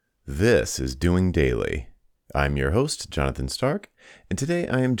This is Doing Daily. I'm your host, Jonathan Stark, and today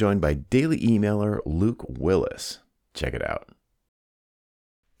I am joined by daily emailer Luke Willis. Check it out.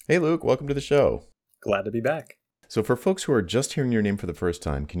 Hey Luke, welcome to the show. Glad to be back. So for folks who are just hearing your name for the first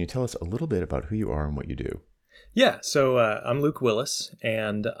time, can you tell us a little bit about who you are and what you do? Yeah, so I'm Luke Willis,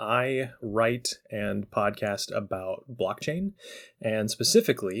 and I write and podcast about blockchain, and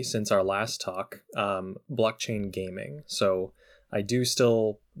specifically, since our last talk, blockchain gaming. So I do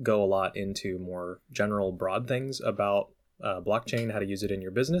still go a lot into more general, broad things about blockchain, how to use it in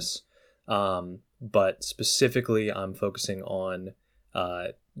your business, but specifically, I'm focusing on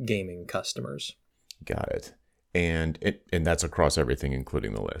gaming customers. Got it. And that's across everything,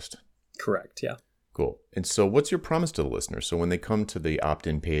 including the list. Correct, yeah. Cool. And so what's your promise to the listener? So when they come to the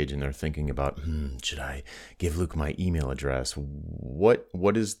opt-in page and they're thinking about, should I give Luke my email address? What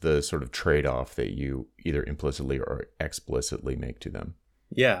is the sort of trade-off that you either implicitly or explicitly make to them?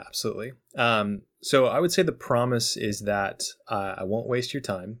 Yeah, absolutely. So I would say the promise is that I won't waste your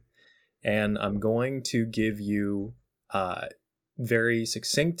time, and I'm going to give you very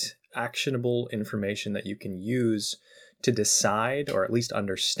succinct, actionable information that you can use to decide or at least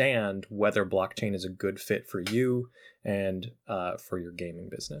understand whether blockchain is a good fit for you and for your gaming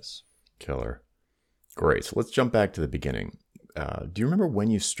business. Killer. Great. So let's jump back to the beginning. Do you remember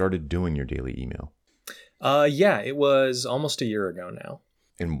when you started doing your daily email? Yeah, it was almost a year ago now.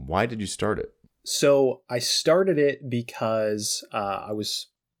 And why did you start it? So I started it because I was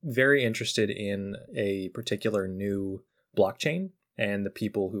very interested in a particular new blockchain and the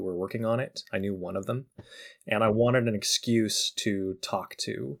people who were working on it. I knew one of them, and I wanted an excuse to talk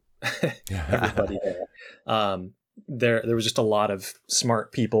to everybody there. There was just a lot of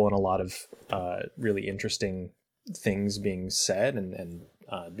smart people and a lot of really interesting things being said and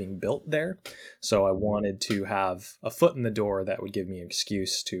being built there. So I wanted to have a foot in the door that would give me an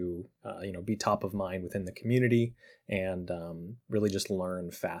excuse to be top of mind within the community and really just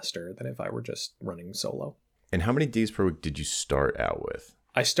learn faster than if I were just running solo. And how many days per week did you start out with?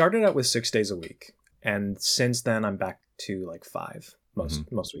 I started out with 6 days a week. And since then, I'm back to like 5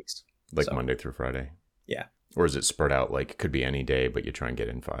 most weeks. Like so, Monday through Friday? Yeah. Or is it spread out like it could be any day, but you try and get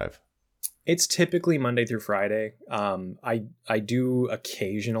in 5? It's typically Monday through Friday. I do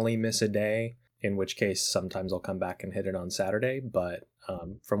occasionally miss a day, in which case sometimes I'll come back and hit it on Saturday. But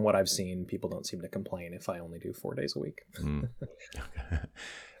from what I've seen, people don't seem to complain if I only do 4 days a week.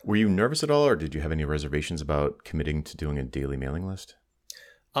 Were you nervous at all, or did you have any reservations about committing to doing a daily mailing list?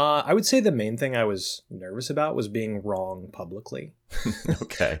 I would say the main thing I was nervous about was being wrong publicly.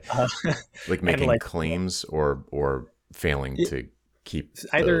 Okay. Like making claims or failing to keep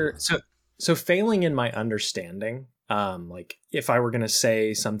either. So failing in my understanding, like if I were going to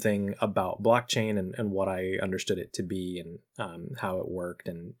say something about blockchain and what I understood it to be and how it worked.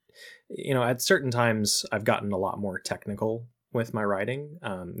 And, at certain times I've gotten a lot more technical with my writing.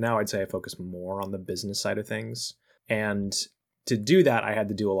 Now I'd say I focus more on the business side of things. And to do that, I had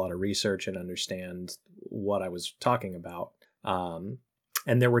to do a lot of research and understand what I was talking about.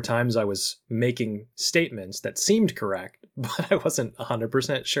 And there were times I was making statements that seemed correct, but I wasn't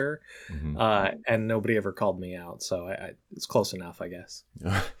 100% sure. And nobody ever called me out. So it's close enough, I guess.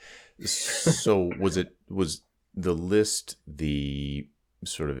 So was the list the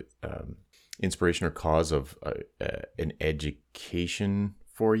sort of inspiration or cause of an education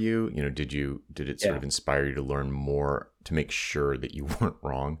for you? Did it sort of inspire you to learn more to make sure that you weren't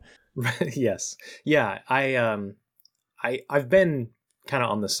wrong? Yes. Yeah. I've been kind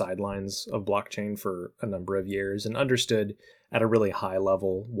of on the sidelines of blockchain for a number of years and understood at a really high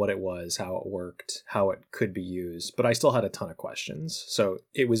level what it was, how it worked, how it could be used, but I still had a ton of questions. So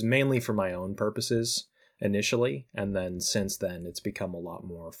it was mainly for my own purposes initially, and then since then it's become a lot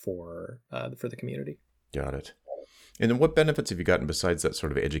more for the community. Got it. And then what benefits have you gotten besides that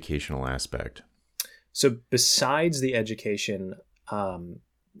sort of educational aspect? So besides the education,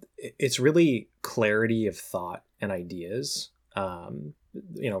 it's really clarity of thought and ideas.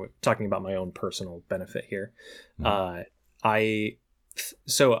 Talking about my own personal benefit here.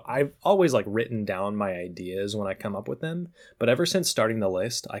 So I've always written down my ideas when I come up with them, but ever since starting the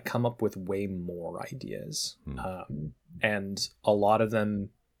list, I come up with way more ideas. And a lot of them,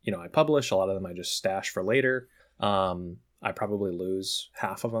 I publish, a lot of them I just stash for later. I probably lose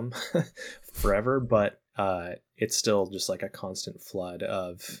half of them forever, but it's still just like a constant flood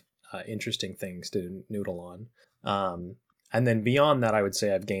of interesting things to noodle on. And then beyond that, I would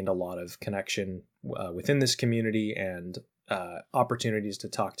say I've gained a lot of connection within this community and opportunities to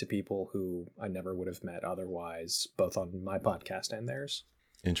talk to people who I never would have met otherwise, both on my podcast and theirs.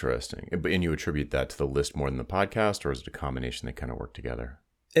 Interesting. And you attribute that to the list more than the podcast, or is it a combination that kind of work together?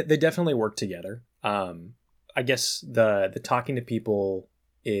 They definitely work together. I guess the talking to people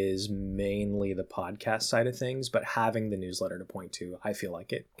is mainly the podcast side of things, but having the newsletter to point to, I feel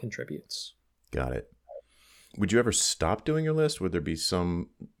like it contributes. Got it. Would you ever stop doing your list? Would there be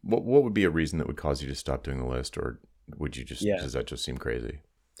what would be a reason that would cause you to stop doing the list? Or would you just, Yeah. does that just seem crazy?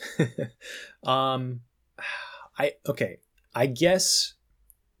 um, I guess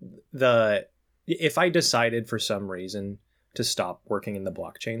if I decided for some reason to stop working in the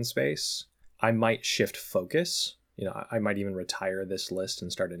blockchain space, I might shift focus. I might even retire this list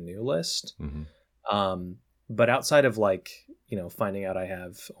and start a new list. Mm-hmm. But outside of finding out I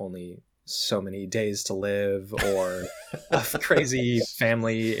have only so many days to live or a crazy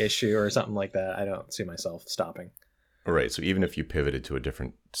family issue or something like that, I don't see myself stopping. All right. So even if you pivoted to a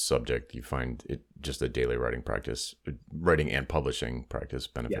different subject, you find it just a daily writing and publishing practice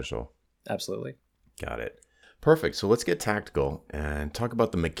beneficial. Yeah, absolutely. Got it. Perfect. So let's get tactical and talk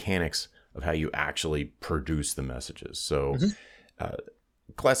about the mechanics of how you actually produce the messages. So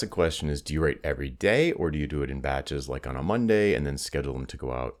classic question is, do you write every day or do you do it in batches like on a Monday and then schedule them to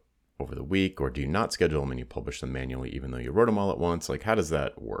go out over the week? Or do you not schedule them and you publish them manually even though you wrote them all at once? Like, how does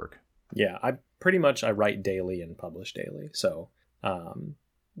that work? Yeah, I write daily and publish daily. So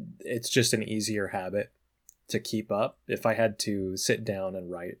it's just an easier habit to keep up. If I had to sit down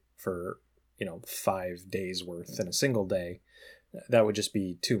and write for 5 days worth in a single day, that would just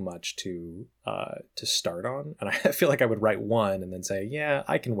be too much to start on. And I feel like I would write one and then say, yeah,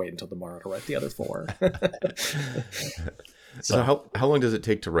 I can wait until tomorrow to write the other 4. So how long does it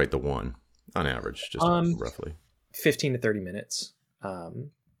take to write the one on average, just roughly? 15 to 30 minutes.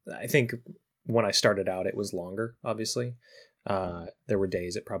 I think when I started out, it was longer, obviously. There were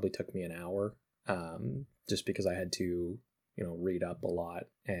days it probably took me an hour, just because I had to read up a lot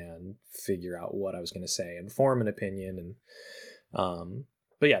and figure out what I was going to say and form an opinion. And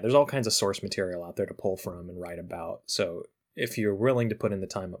but yeah, there's all kinds of source material out there to pull from and write about. So if you're willing to put in the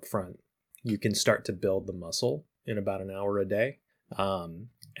time up front, you can start to build the muscle in about an hour a day. And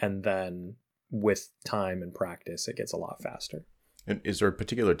then with time and practice, it gets a lot faster. And is there a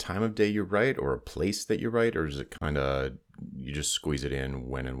particular time of day you write or a place that you write, or is it kind of you just squeeze it in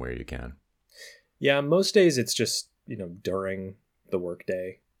when and where you can? Yeah, most days it's just during the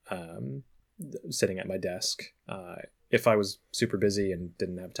workday, sitting at my desk. If I was super busy and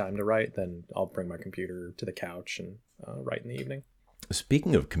didn't have time to write, then I'll bring my computer to the couch and write in the evening.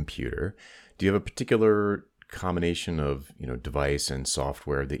 Speaking of computer, do you have a particular combination of device and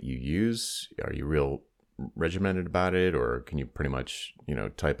software that you use? Are you real regimented about it, or can you pretty much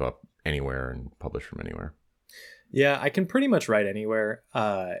type up anywhere and publish from anywhere? Yeah, I can pretty much write anywhere.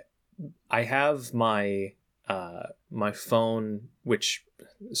 I have my phone,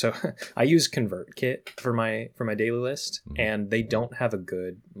 so I use ConvertKit for my daily list, and they don't have a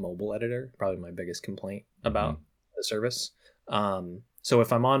good mobile editor. Probably my biggest complaint about the service. So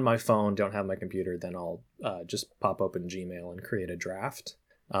if I'm on my phone, don't have my computer, then I'll just pop open Gmail and create a draft.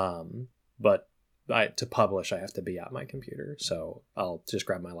 But to publish, I have to be at my computer. So I'll just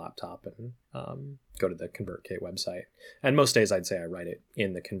grab my laptop and go to the ConvertKit website. And most days I'd say I write it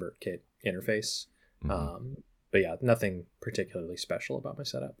in the ConvertKit interface. But yeah, nothing particularly special about my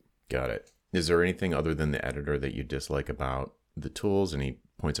setup. Got it. Is there anything other than the editor that you dislike about the tools? Any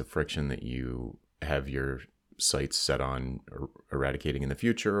points of friction that you have your sites set on eradicating in the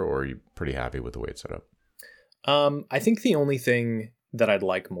future, or are you pretty happy with the way it's set up? I think the only thing that I'd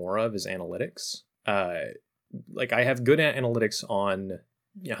like more of is analytics. Like I have good analytics on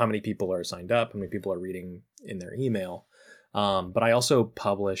how many people are signed up, how many people are reading in their email. But I also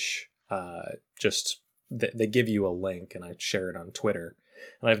publish they give you a link and I share it on Twitter,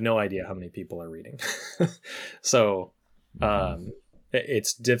 and I have no idea how many people are reading. So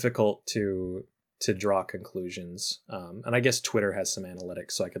it's difficult to draw conclusions. And I guess Twitter has some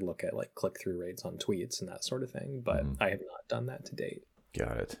analytics, so I could look at like click-through rates on tweets and that sort of thing, but I have not done that to date.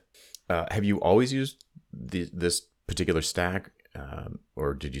 Got it. Have you always used this particular stack,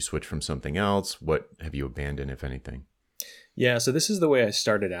 or did you switch from something else? What have you abandoned, if anything? Yeah, so this is the way I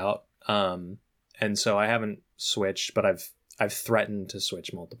started out. And so I haven't switched, but I've threatened to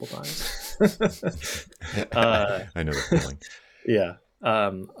switch multiple times. I know the feeling. Yeah.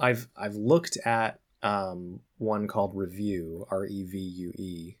 I've looked at one called Revue, Revue,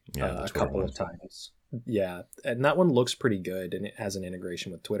 a couple of times. Yeah, and that one looks pretty good, and it has an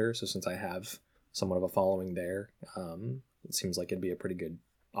integration with Twitter. So since I have somewhat of a following there, it seems like it'd be a pretty good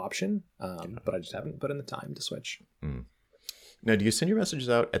option. But I just haven't put in the time to switch. Now, do you send your messages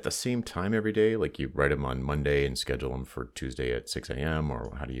out at the same time every day? Like you write them on Monday and schedule them for Tuesday at 6 a.m.,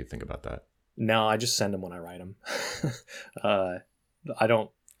 or how do you think about that? No, I just send them when I write them. I don't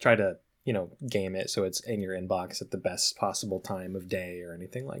try to, game it so it's in your inbox at the best possible time of day or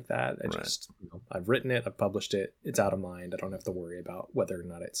anything like that. I just, I've written it, I've published it, it's out of mind. I don't have to worry about whether or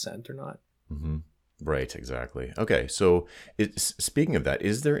not it's sent or not. Mm-hmm. Right, exactly. Okay, so speaking of that,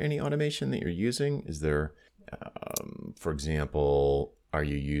 is there any automation that you're using? Is there, for example, are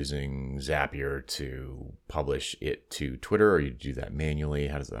you using Zapier to publish it to Twitter, or you do that manually?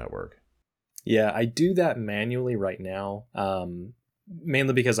 How does that work? Yeah, I do that manually right now,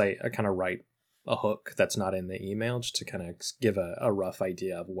 mainly because I kind of write a hook that's not in the email just to kind of give a rough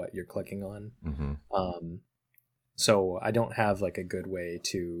idea of what you're clicking on. Mm-hmm. So I don't have like a good way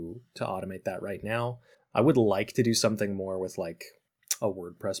to automate that right now. I would like to do something more with like a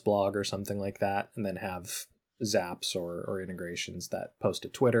WordPress blog or something like that, and then have zaps or integrations that post to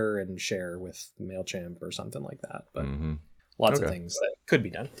Twitter and share with MailChimp or something like that. But lots of things that could be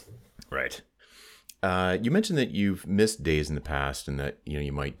done. Right. You mentioned that you've missed days in the past, and that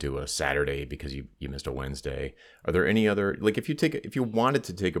you might do a Saturday because you missed a Wednesday. Are there any other, like, if you wanted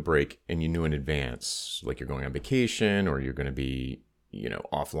to take a break and you knew in advance, like you're going on vacation or you're going to be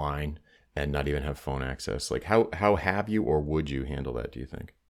offline and not even have phone access, like how have you or would you handle that, do you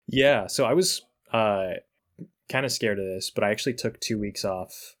think? Yeah, so I was kind of scared of this, but I actually took 2 weeks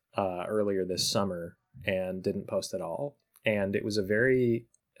off earlier this summer and didn't post at all, and it was a very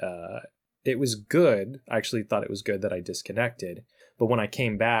it was good. I actually thought it was good that I disconnected. But when I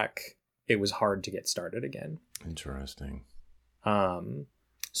came back, it was hard to get started again. Interesting.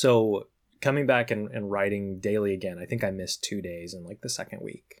 So coming back and writing daily again, I think I missed 2 days in like the second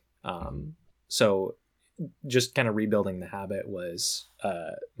week. So just kind of rebuilding the habit was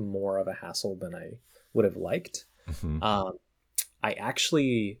more of a hassle than I would have liked. Mm-hmm. I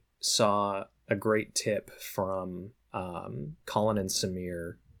actually saw a great tip from Colin and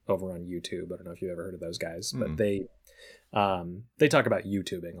Samir over on YouTube. I don't know if you've ever heard of those guys, but they talk about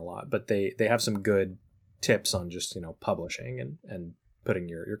YouTubing a lot, but they have some good tips on just, publishing and putting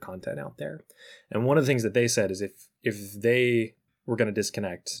your content out there. And one of the things that they said is if they were going to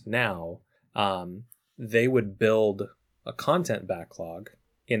disconnect now, they would build a content backlog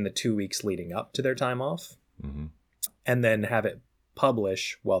in the 2 weeks leading up to their time off, and then have it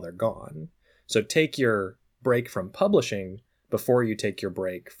publish while they're gone. So take your break from publishing before you take your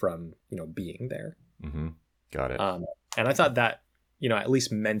break from, being there. Got it. And I thought that, at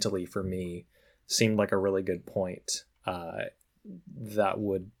least mentally for me, seemed like a really good point that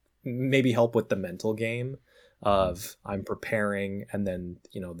would maybe help with the mental game of I'm preparing, and then,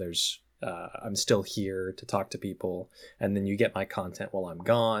 there's I'm still here to talk to people, and then you get my content while I'm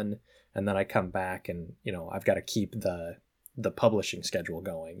gone, and then I come back and, I've got to keep the publishing schedule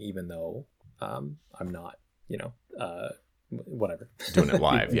going, even though I'm not, whatever. Doing it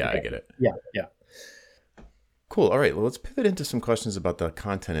live. Yeah, I get it. Yeah. Cool. All right. Well, let's pivot into some questions about the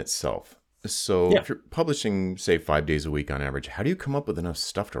content itself. So if you're publishing, say, 5 days a week on average, how do you come up with enough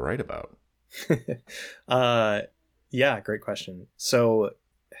stuff to write about? Yeah, great question. So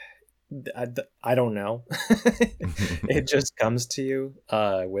I don't know. It just comes to you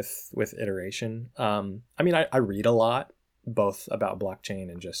with iteration. I mean, I read a lot, both about blockchain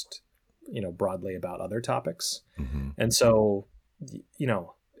and just, broadly about other topics. And so,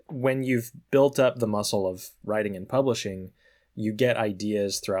 when you've built up the muscle of writing and publishing, you get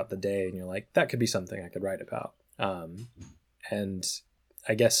ideas throughout the day and you're like, that could be something I could write about. And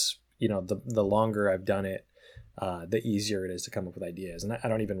I guess, the longer I've done it, the easier it is to come up with ideas. And I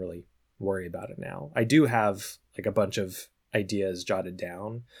don't even really worry about it now. I do have like a bunch of ideas jotted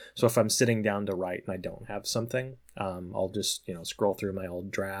down. So if I'm sitting down to write and I don't have something, I'll just, scroll through my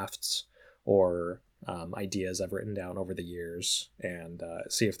old drafts or ideas I've written down over the years and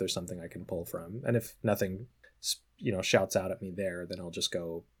see if there's something I can pull from. And if nothing, shouts out at me there, then I'll just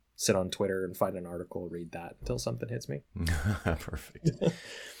go sit on Twitter and find an article, read that until something hits me. Perfect.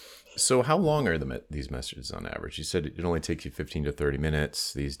 So how long are these messages on average? You said it only takes you 15 to 30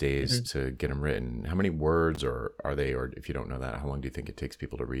 minutes these days to get them written. How many words are they? Or if you don't know that, how long do you think it takes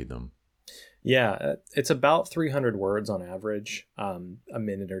people to read them? Yeah, it's about 300 words on average, a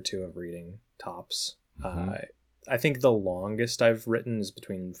minute or two of reading tops. I think the longest I've written is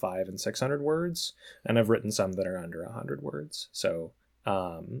between 500 and 600 words, and I've written some that are under 100 words. So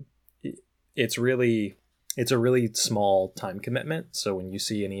it's a really small time commitment. So when you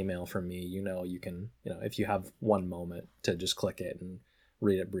see an email from me, you can, if you have one moment to just click it and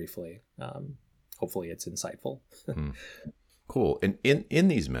read it briefly, hopefully it's insightful. Cool. And in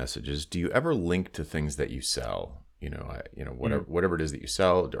these messages, do you ever link to things that you sell? Whatever it is that you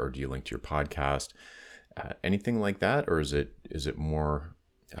sell, or do you link to your podcast? Anything like that, or is it more,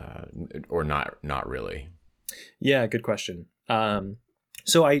 or not really? Yeah, good question.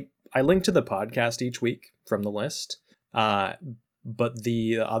 So I link to the podcast each week from the list. But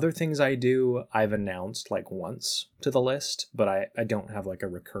the other things I do, I've announced like once to the list, but I don't have like a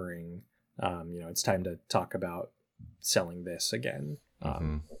recurring, it's time to talk about selling this again.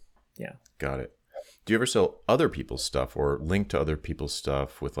 Yeah. Got it. Do you ever sell other people's stuff or link to other people's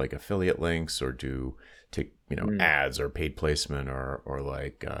stuff with like affiliate links, or do take, ads or paid placement or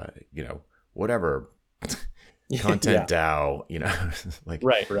like, whatever content DAO, like.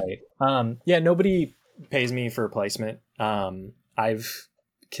 Right. Yeah. Nobody pays me for placement. I've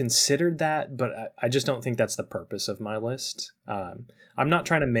considered that, but I just don't think that's the purpose of my list. I'm not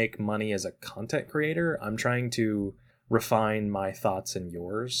trying to make money as a content creator. I'm trying to refine my thoughts and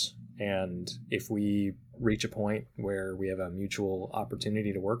yours. And if we reach a point where we have a mutual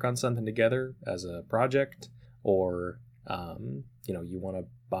opportunity to work on something together as a project, or, you want to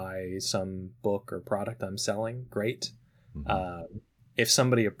buy some book or product I'm selling, great. If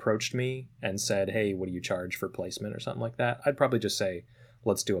somebody approached me and said, hey, what do you charge for placement or something like that, I'd probably just say,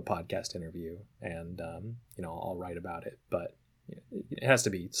 let's do a podcast interview and, I'll write about it. But it has to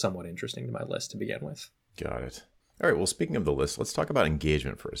be somewhat interesting to my list to begin with. Got it. All right. Well, speaking of the list, let's talk about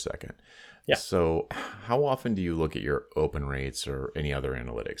engagement for a second. Yeah. So how often do you look at your open rates or any other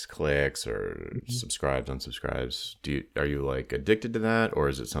analytics, clicks or subscribes, unsubscribes? Are you like addicted to that, or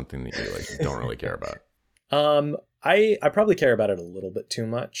is it something that you like don't really care about? I probably care about it a little bit too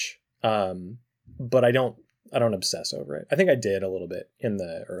much. But I don't obsess over it. I think I did a little bit in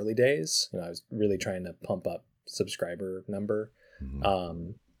the early days. I was really trying to pump up subscriber number.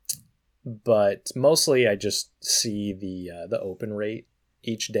 But mostly I just see the open rate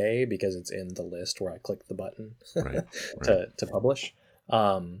each day because it's in the list where I click the button to publish.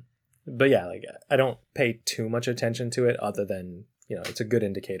 But yeah, like I don't pay too much attention to it other than, it's a good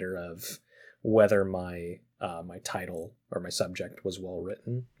indicator of whether my my title or my subject was well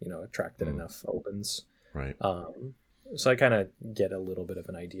written, attracted enough opens. Right. So I kind of get a little bit of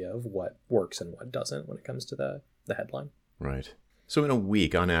an idea of what works and what doesn't when it comes to the headline. Right. So in a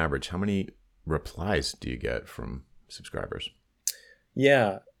week, on average, how many replies do you get from subscribers?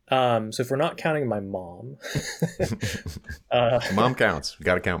 Yeah. So if we're not counting my mom, Mom counts. We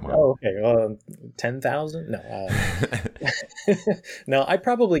got to count mom. Oh, okay. Well, 10,000? No. No, I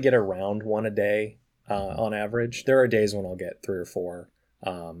probably get around one a day on average. There are days when I'll get 3 or 4,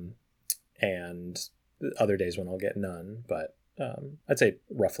 and other days when I'll get none. But I'd say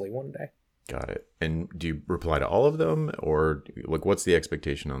roughly one a day. Got it. And do you reply to all of them, or like what's the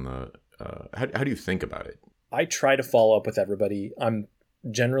expectation on the? How do you think about it? I try to follow up with everybody. I'm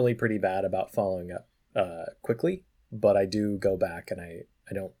generally pretty bad about following up quickly, but I do go back and I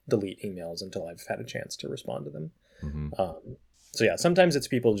don't delete emails until I've had a chance to respond to them. So yeah, sometimes it's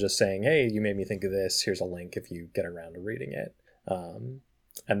people just saying, hey, you made me think of this. Here's a link if you get around to reading it.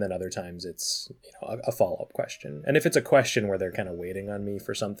 And then other times it's a follow-up question. And if it's a question where they're kind of waiting on me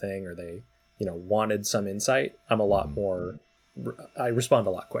for something, or they wanted some insight, I'm a lot more, I respond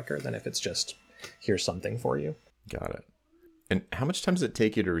a lot quicker than if it's just, here's something for you. Got it. And how much time does it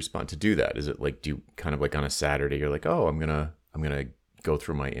take you to respond, to do that? Is it like, do you kind of like on a Saturday, you're like, oh, I'm gonna go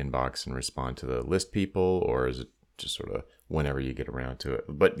through my inbox and respond to the list people, or is it just sort of whenever you get around to it?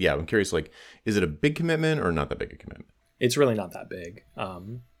 But yeah, I'm curious, like, is it a big commitment or not that big a commitment? It's really not that big.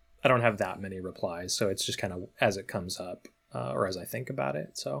 I don't have that many replies, so it's just kind of as it comes up or as I think about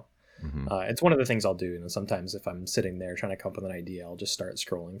it. So it's one of the things I'll do. Sometimes if I'm sitting there trying to come up with an idea, I'll just start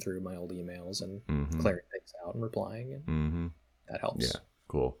scrolling through my old emails and clearing things out and replying. And that helps. Yeah,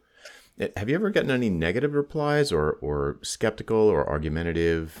 cool. Have you ever gotten any negative replies or skeptical or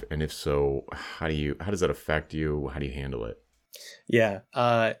argumentative? And if so, how does that affect you? How do you handle it? Yeah.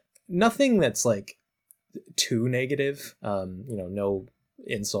 Nothing that's like too negative, no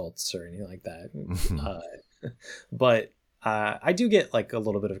insults or anything like that. But I do get like a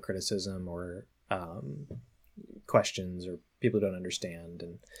little bit of criticism or questions or people who don't understand.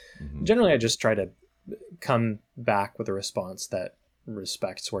 And generally I just try to come back with a response that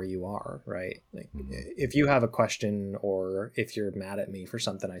respects where you are, right? Like if you have a question or if you're mad at me for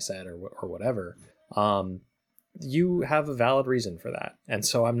something I said or whatever, you have a valid reason for that. And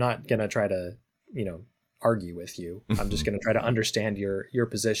so I'm not going to try to, argue with you. I'm just going to try to understand your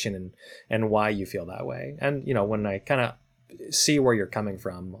position and why you feel that way. And, when I kind of see where you're coming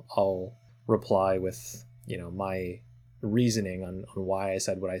from, I'll reply with, my reasoning on why I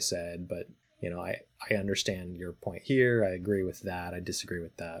said what I said. But, I understand your point here. I agree with that. I disagree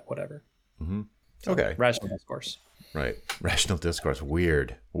with that, whatever. So, okay. Rational discourse. Right. Rational discourse.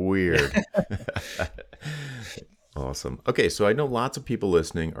 Weird. Awesome. Okay. So I know lots of people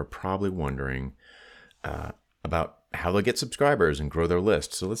listening are probably wondering, about how they'll get subscribers and grow their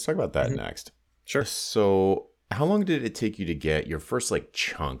list. So let's talk about that next. Sure. So how long did it take you to get your first like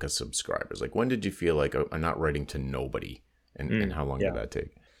chunk of subscribers? Like when did you feel like, oh, I'm not writing to nobody? And how long did that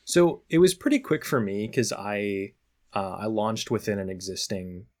take? So it was pretty quick for me because I launched within an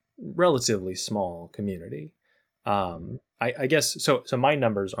existing relatively small community. I guess so my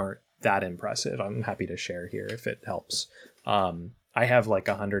numbers aren't that impressive. I'm happy to share here if it helps. I have like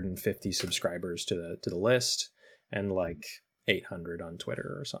 150 subscribers to the list and like 800 on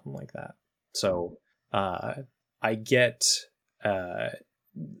Twitter or something like that. So I get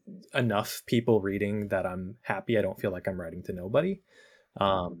enough people reading that I'm happy. I don't feel like I'm writing to nobody.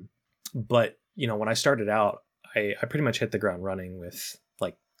 But when I started out, I pretty much hit the ground running with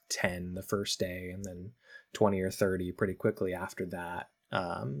like 10 the first day and then 20 or 30 pretty quickly after that.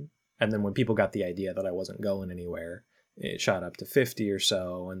 And then when people got the idea that I wasn't going anywhere, it shot up to 50 or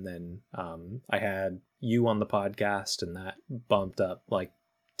so. And then I had you on the podcast and that bumped up like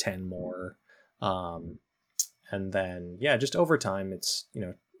 10 more. And then, just over time, it's,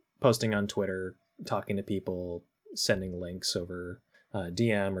 posting on Twitter, talking to people, sending links over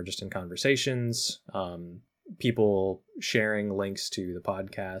DM or just in conversations, people sharing links to the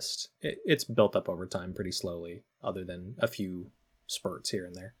podcast. It's built up over time pretty slowly, other than a few spurts here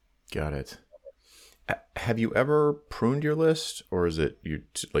and there. Got it. Have you ever pruned your list, or is it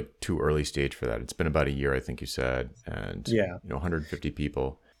like too early stage for that? It's been about a year, I think you said, and 150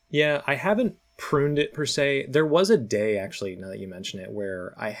 people. Yeah, I haven't pruned it per se. There was a day, actually, now that you mention it,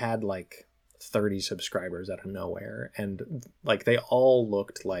 where I had like 30 subscribers out of nowhere, and like they all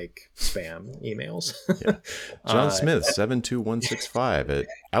looked like spam emails. Yeah. John Smith 72165 at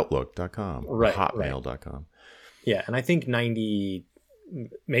outlook.com, right, hotmail.com. Yeah, and I think 90,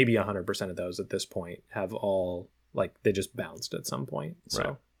 maybe 100% of those at this point have all like they just bounced at some point,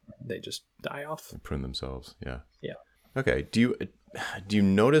 so they just die off. They prune themselves. Yeah. Okay. Do you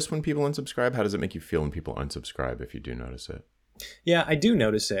notice when people unsubscribe? How does it make you feel when people unsubscribe if you do notice it? Yeah, I do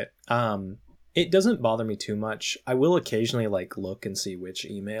notice it. It doesn't bother me too much. I will occasionally like look and see which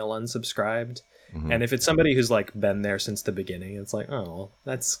email unsubscribed. Mm-hmm. And if it's somebody who's like been there since the beginning, it's like, oh, well,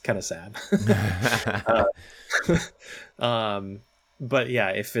 that's kind of sad. But yeah,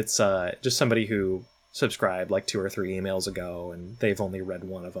 if it's just somebody who subscribed like 2 or 3 emails ago and they've only read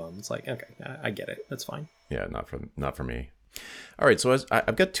one of them, it's like, okay, I get it. That's fine. Yeah, not for me. All right, so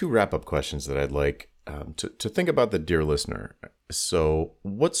I've got 2 wrap-up questions that I'd like to think about the dear listener. So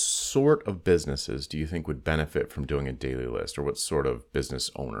what sort of businesses do you think would benefit from doing a daily list, or what sort of business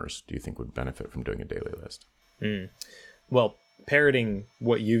owners do you think would benefit from doing a daily list? Well, parroting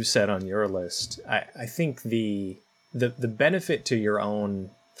what you've said on your list, I think the benefit to your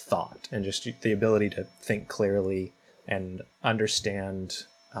own thought and just the ability to think clearly and understand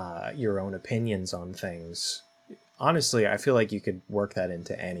your own opinions on things, honestly, I feel like you could work that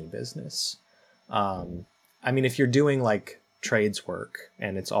into any business. I mean, if you're doing like trades work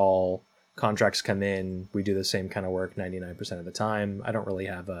and it's all contracts come in, we do the same kind of work 99% of the time. I don't really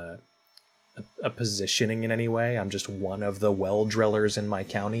have a positioning in any way. I'm just one of the well drillers in my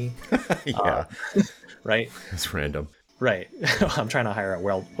county. Yeah. Right. It's random. Right. I'm trying to hire a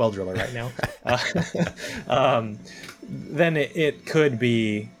well driller right now. Then it could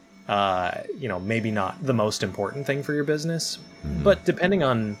be, maybe not the most important thing for your business, but depending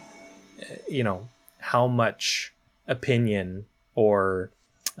on, how much opinion or,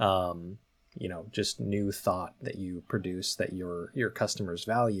 just new thought that you produce that your customers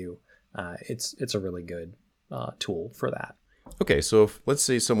value, it's a really good tool for that. Okay, so if, let's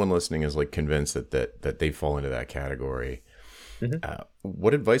say someone listening is like convinced that they fall into that category,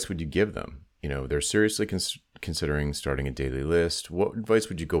 what advice would you give them? They're seriously considering starting a daily list. What advice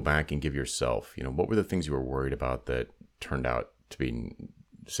would you go back and give yourself? What were the things you were worried about that turned out to be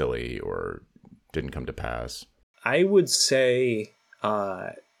silly or didn't come to pass? I would say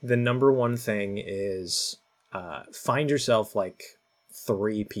the number one thing is find yourself like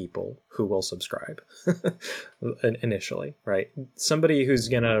 3 people who will subscribe initially, right? Somebody who's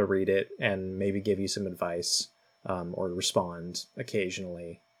going to read it and maybe give you some advice or respond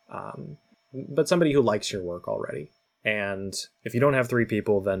occasionally, but somebody who likes your work already. And if you don't have 3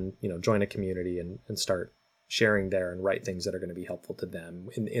 people, then, join a community and start sharing there and write things that are going to be helpful to them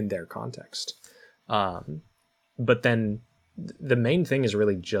in their context. But then the main thing is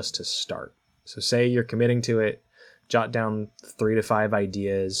really just to start. So say you're committing to it, jot down 3 to 5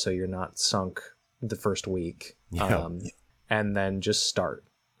 ideas so you're not sunk the first week. And then just start.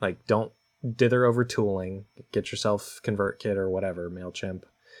 Like, don't dither over tooling. Get yourself ConvertKit or whatever, MailChimp,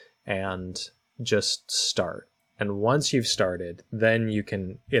 and just start. And once you've started, then you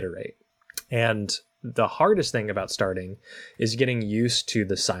can iterate. And the hardest thing about starting is getting used to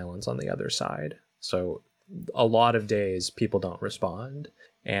the silence on the other side. So a lot of days people don't respond,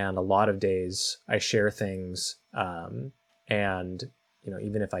 and a lot of days I share things, and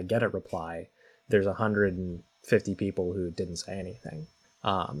even if I get a reply, there's 150 people who didn't say anything,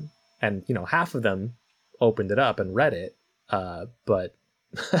 and half of them opened it up and read it, but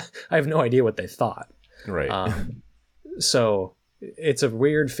I have no idea what they thought. Right. So it's a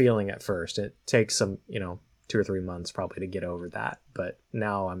weird feeling at first. It takes some 2 or 3 months probably to get over that, but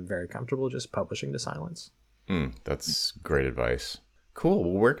now I'm very comfortable just publishing to silence. That's great advice. Cool.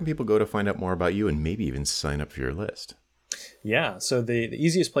 Well, where can people go to find out more about you and maybe even sign up for your list? Yeah, so the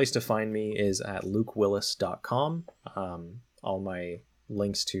easiest place to find me is at lukewillis.com. All my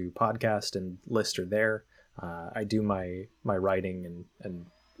links to podcast and list are there. I do my writing and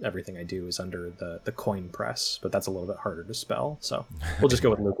everything I do is under the Coin Press, but that's a little bit harder to spell. So we'll just go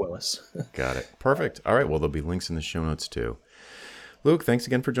with Luke Willis. Got it. Perfect. All right. Well, there'll be links in the show notes too. Luke, thanks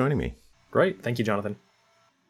again for joining me. Great. Thank you, Jonathan.